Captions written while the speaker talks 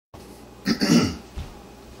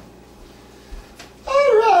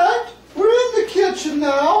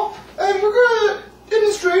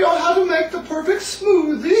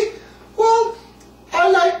smoothie, well, I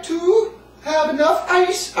like to have enough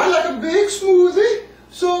ice. I like a big smoothie,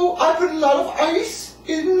 so I put a lot of ice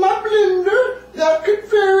in my blender. That could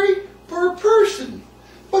vary per person.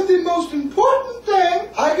 But the most important thing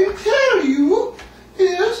I can tell you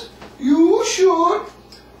is you should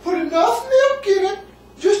put enough milk in it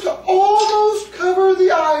just to almost cover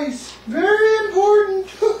the ice. Very important.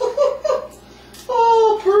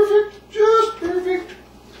 Oh, perfect. Just perfect.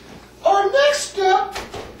 Our next step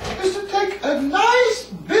is to take a nice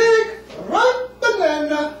big ripe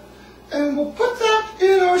banana and we'll put that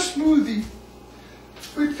in our smoothie.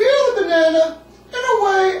 We peel the banana in a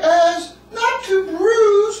way as not to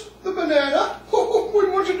bruise the banana.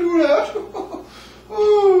 Wouldn't want to do that.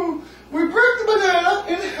 We break the banana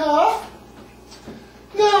in half.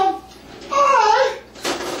 Now, I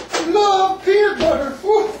love peanut butter.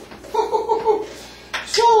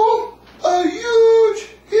 So, a huge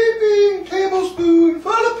heaping tablespoon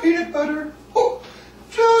full of peanut butter,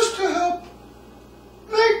 just to help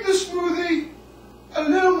make the smoothie a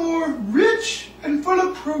little more rich and full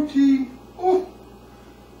of protein.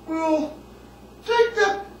 We'll take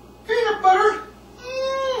that peanut butter,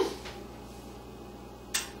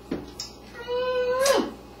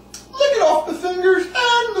 lick it off the fingers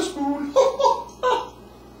and the spoon.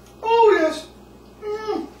 Oh yes.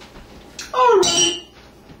 All right.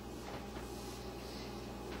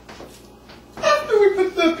 After we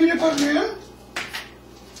put the peanut butter in,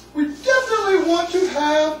 we definitely want to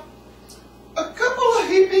have a couple of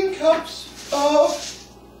heaping cups